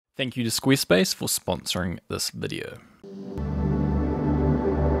Thank you to Squarespace for sponsoring this video.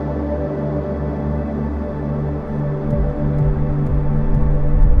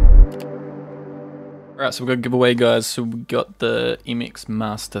 Alright, so we've got a giveaway, guys. So we got the MX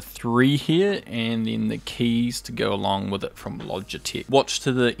Master 3 here, and then the keys to go along with it from Logitech. Watch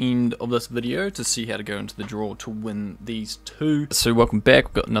to the end of this video to see how to go into the draw to win these two. So welcome back.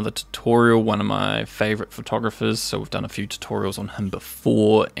 We've got another tutorial, one of my favorite photographers. So we've done a few tutorials on him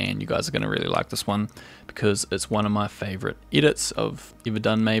before, and you guys are going to really like this one because it's one of my favorite edits I've ever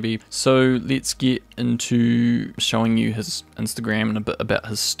done, maybe. So let's get into showing you his Instagram and a bit about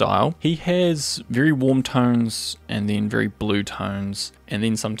his style. He has very warm tones and then very blue tones and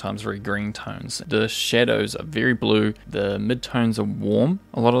then sometimes very green tones. The shadows are very blue, the midtones are warm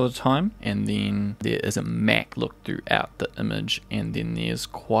a lot of the time, and then there is a matte look throughout the image, and then there's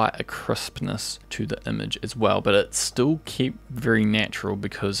quite a crispness to the image as well, but it's still kept very natural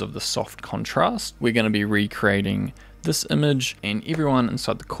because of the soft contrast. We're going to be recreating this image, and everyone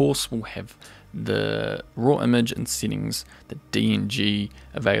inside the course will have the raw image and settings, the DNG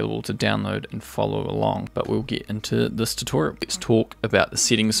available to download and follow along. But we'll get into this tutorial. Let's talk about the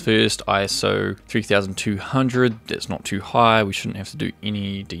settings first. ISO 3200, that's not too high. We shouldn't have to do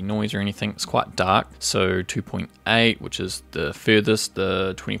any denoise or anything. It's quite dark. So 2.8, which is the furthest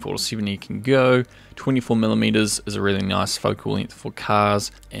the 24 to 70 can go. 24mm is a really nice focal length for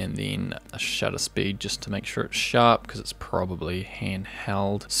cars, and then a shutter speed just to make sure it's sharp because it's probably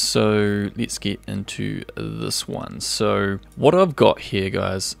handheld. So let's get into this one. So what I've got here,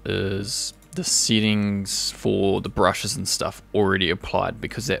 guys, is the settings for the brushes and stuff already applied,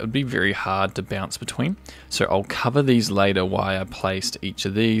 because that would be very hard to bounce between. So I'll cover these later why I placed each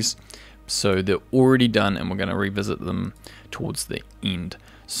of these. So they're already done, and we're going to revisit them towards the end.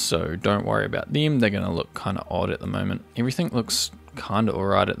 So don't worry about them, they're going to look kind of odd at the moment. Everything looks kind of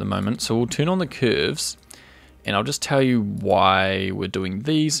alright at the moment. So we'll turn on the curves, and I'll just tell you why we're doing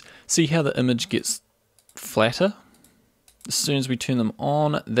these. See how the image gets flatter as soon as we turn them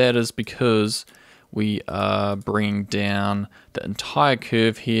on? That is because we are bringing down the entire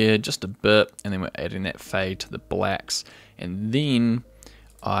curve here just a bit, and then we're adding that fade to the blacks. And then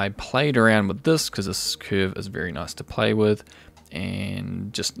I played around with this because this curve is very nice to play with,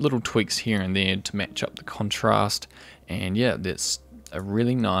 and just little tweaks here and there to match up the contrast. And yeah, that's a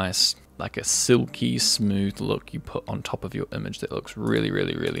really nice, like a silky smooth look you put on top of your image that looks really,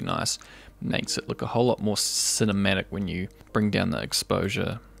 really, really nice. Makes it look a whole lot more cinematic when you bring down the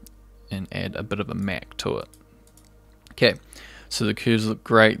exposure and add a bit of a matte to it. Okay, so the curves look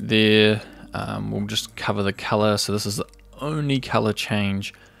great there. We'll just cover the color. So this is the only color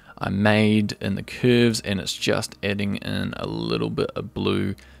change I made in the curves, and it's just adding in a little bit of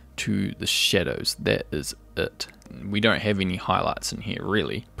blue to the shadows. That is it. We don't have any highlights in here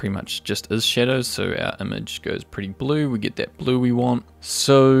really, pretty much just is shadows, so our image goes pretty blue. We get that blue we want.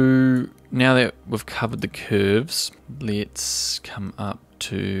 So now that we've covered the curves, let's come up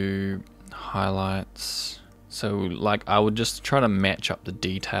to highlights. So like I would just try to match up the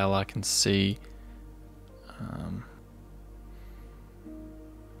detail I can see.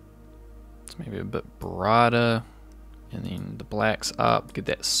 It's maybe a bit brighter, and then the blacks up, get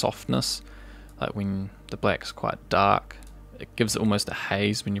that softness. Like when the black's quite dark, it gives it almost a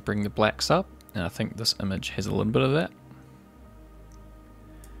haze when you bring the blacks up, and I think this image has a little bit of that.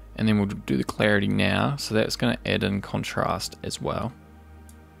 And then we'll do the clarity now, so that's going to add in contrast as well.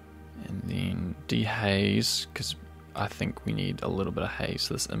 And then dehaze, because I think we need a little bit of haze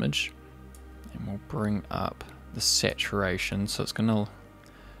to this image. And we'll bring up the saturation, so it's going to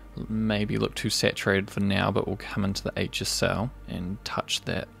maybe look too saturated for now, but we'll come into the HSL and touch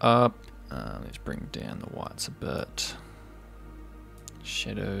that up. Let's bring down the whites a bit.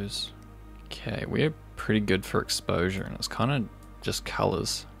 Shadows. Okay, we're pretty good for exposure, and it's kind of just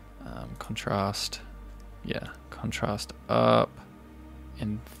colors. Contrast. Yeah, contrast up.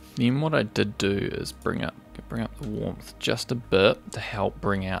 And then what I did do is bring up the warmth just a bit to help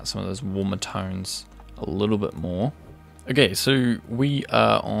bring out some of those warmer tones a little bit more. Okay, so we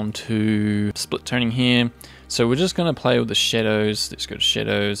are on to split toning here. So we're just going to play with the shadows. Let's go to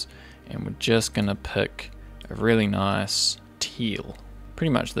shadows, and we're just going to pick a really nice teal.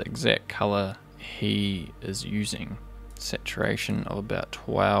 Pretty much the exact color he is using. Saturation of about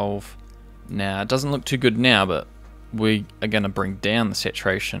 12. Now, it doesn't look too good now, but we are going to bring down the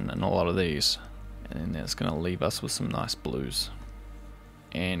saturation in a lot of these. And then that's going to leave us with some nice blues.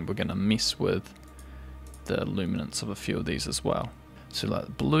 And we're going to mess with the luminance of a few of these as well. So like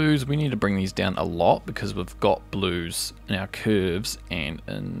the blues, we need to bring these down a lot because we've got blues in our curves and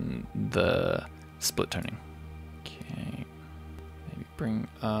in the split toning. Okay, maybe bring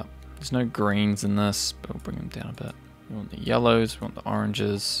up, there's no greens in this, but we'll bring them down a bit. We want the yellows, we want the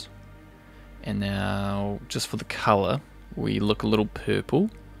oranges, and now just for the color, we look a little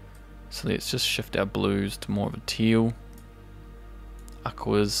purple. So let's just shift our blues to more of a teal,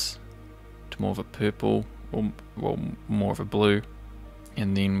 aquas to more of a purple, or well, more of a blue,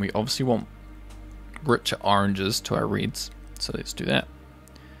 and then we obviously want richer oranges to our reds. So let's do that.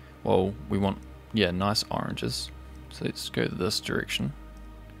 Well, we want, yeah, nice oranges. So let's go this direction.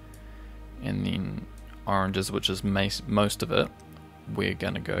 And then oranges, which is most of it, we're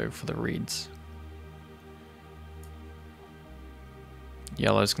going to go for the reds.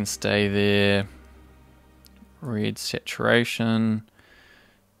 Yellows can stay there. Red saturation.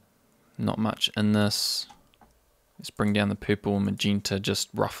 Not much in this. Let's bring down the purple and magenta just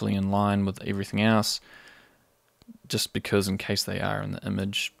roughly in line with everything else. Just because in case they are in the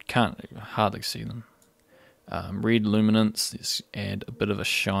image, can't hardly see them. Red luminance, let's add a bit of a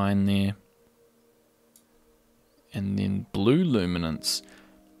shine there. And then blue luminance,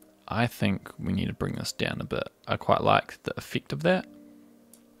 I think we need to bring this down a bit. I quite like the effect of that.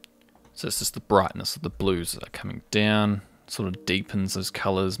 So it's just the brightness of the blues that are coming down, sort of deepens those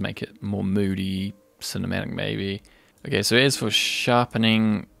colors, make it more moody, cinematic maybe. Okay, so as for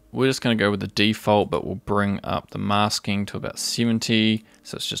sharpening, we're just going to go with the default, but we'll bring up the masking to about 70,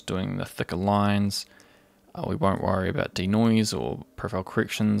 so it's just doing the thicker lines. We won't worry about denoise or profile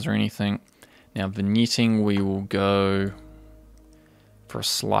corrections or anything. Now vignetting, we will go for a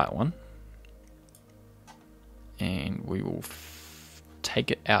slight one, and we will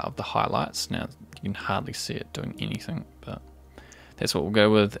take it out of the highlights. Now you can hardly see it doing anything, but that's what we'll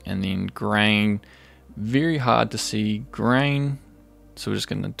go with. And then grain, very hard to see grain, so we're just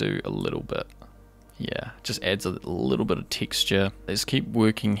going to do a little bit. Yeah, just adds a little bit of texture. Let's keep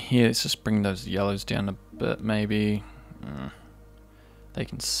working here. Let's just bring those yellows down a bit maybe. They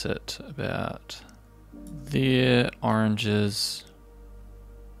can sit about there. Oranges,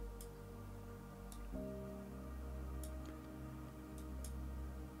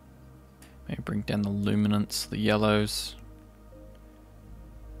 maybe bring down the luminance, the yellows.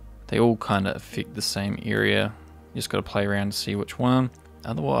 They all kind of affect the same area. You just got to play around to see which one.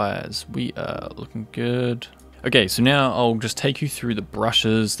 Otherwise, we are looking good. Okay, so now I'll just take you through the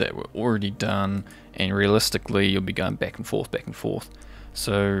brushes that were already done, and realistically, you'll be going back and forth, back and forth.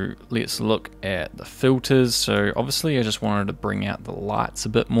 So let's look at the filters. So obviously, I just wanted to bring out the lights a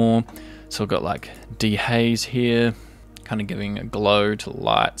bit more. So I've got like dehaze here, kind of giving a glow to the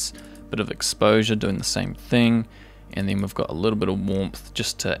lights, bit of exposure doing the same thing, and then we've got a little bit of warmth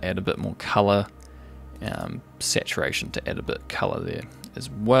just to add a bit more color, saturation to add a bit of color there as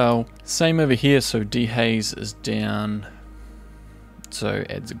well. Same over here, so dehaze is down, so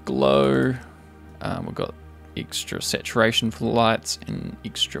adds a glow. We've got extra saturation for the lights and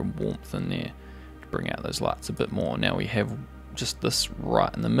extra warmth in there to bring out those lights a bit more. Now we have just this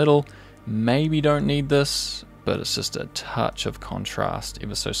right in the middle. Maybe don't need this, but it's just a touch of contrast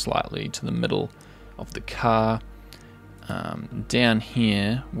ever so slightly to the middle of the car. Down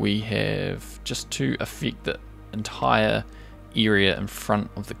here we have, just to affect the entire area in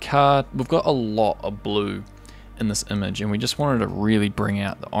front of the car, we've got a lot of blue in this image, and we just wanted to really bring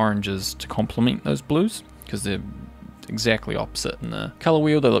out the oranges to complement those blues because they're exactly opposite in the color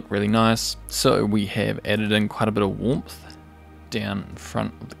wheel. They look really nice. So we have added in quite a bit of warmth down in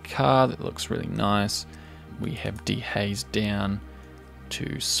front of the car. That looks really nice. We have dehaze down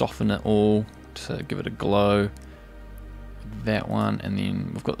to soften it all, to give it a glow. That one, and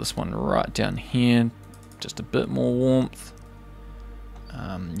then we've got this one right down here, just a bit more warmth.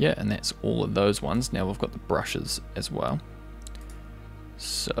 Yeah, and that's all of those ones. Now we've got the brushes as well.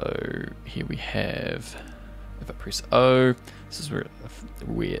 So here we have, if I press O, this is where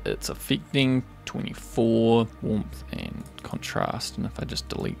it's affecting 24 warmth and contrast, and if I just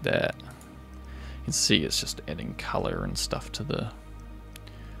delete that, you can see it's just adding color and stuff to the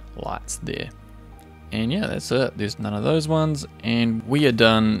lights there. And yeah, that's it. There's none of those ones, and we are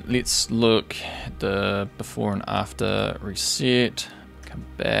done. Let's look at the before and after. Reset, come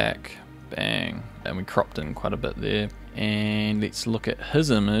back, bang, and we cropped in quite a bit there. And let's look at his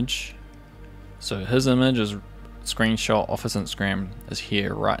image. So his image is screenshot off his Instagram is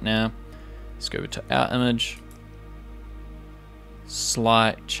here right now. Let's go to our image.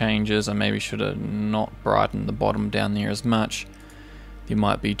 Slight changes. I maybe should have not brightened the bottom down there as much. There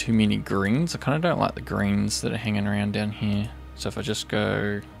might be too many greens. I kind of don't like the greens that are hanging around down here. So if I just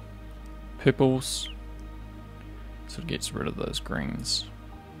go purples, so it gets rid of those greens.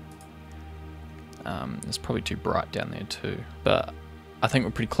 It's probably too bright down there too, but I think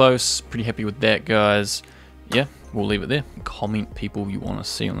we're pretty close. Pretty happy with that, guys. Yeah, we'll leave it there. Comment people you want to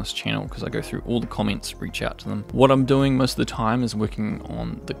see on this channel, because I go through all the comments, reach out to them. What I'm doing most of the time is working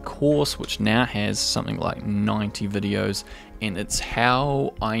on the course, which now has something like 90 videos, and it's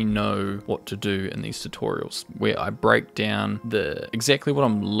how I know what to do in these tutorials, where I break down exactly what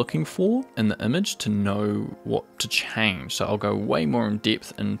I'm looking for in the image to know what to change. So I'll go way more in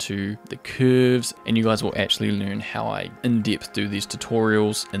depth into the curves, and you guys will actually learn how I in depth do these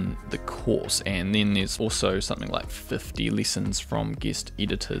tutorials in the course. And then there's also something like 50 lessons from guest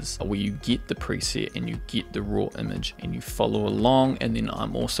editors, where you get the preset and you get the raw image and you follow along, and then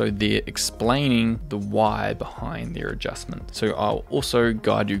I'm also there explaining the why behind their adjustment. So I'll also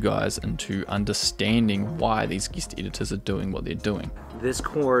guide you guys into understanding why these guest editors are doing what they're doing. This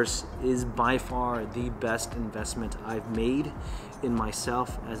course is by far the best investment I've made in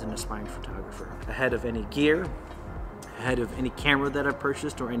myself as an aspiring photographer. Ahead of any gear, ahead of any camera that I've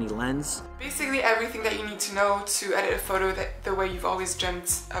purchased or any lens. Basically everything that you need to know to edit a photo the way you've always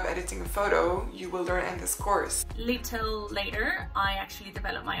dreamt of editing a photo, you will learn in this course. Little later, I actually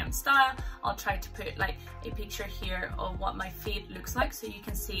develop my own style. I'll try to put like a picture here of what my feed looks like, so you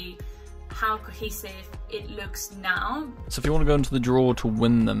can see how cohesive it looks now. So if you want to go into the draw to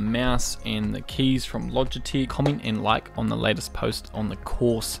win the mouse and the keys from Logitech, comment and like on the latest post on the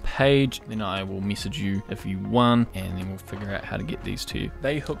course page, then I will message you if you won, and then we'll figure out how to get these to you.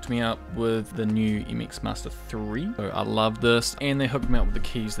 They hooked me up with the new MX Master 3, so I love this, and they hooked me up with the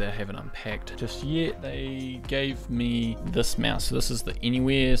keys that I haven't unpacked just yet. They gave me this mouse, so this is the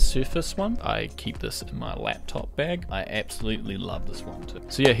Anywhere Surface one. I keep this in my laptop bag. I absolutely love this one too.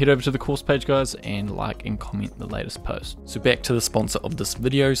 So yeah, head over to the course page, guys, and like and comment the latest post. So back to the sponsor of this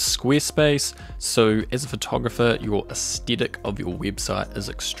video, Squarespace. So as a photographer, your aesthetic of your website is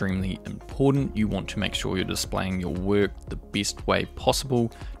extremely important. You want to make sure you're displaying your work the best way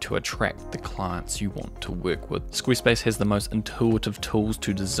possible to attract the clients you want to work with. Squarespace has the most intuitive tools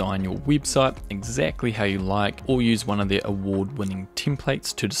to design your website exactly how you like, or use one of their award-winning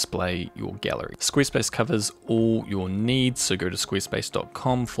templates to display your gallery. Squarespace covers all your needs, so go to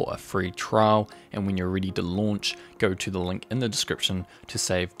squarespace.com for a free trial, and when you're ready to launch, go to the link in the description to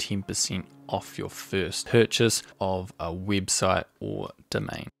save 10% off your first purchase of a website or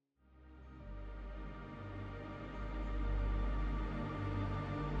domain.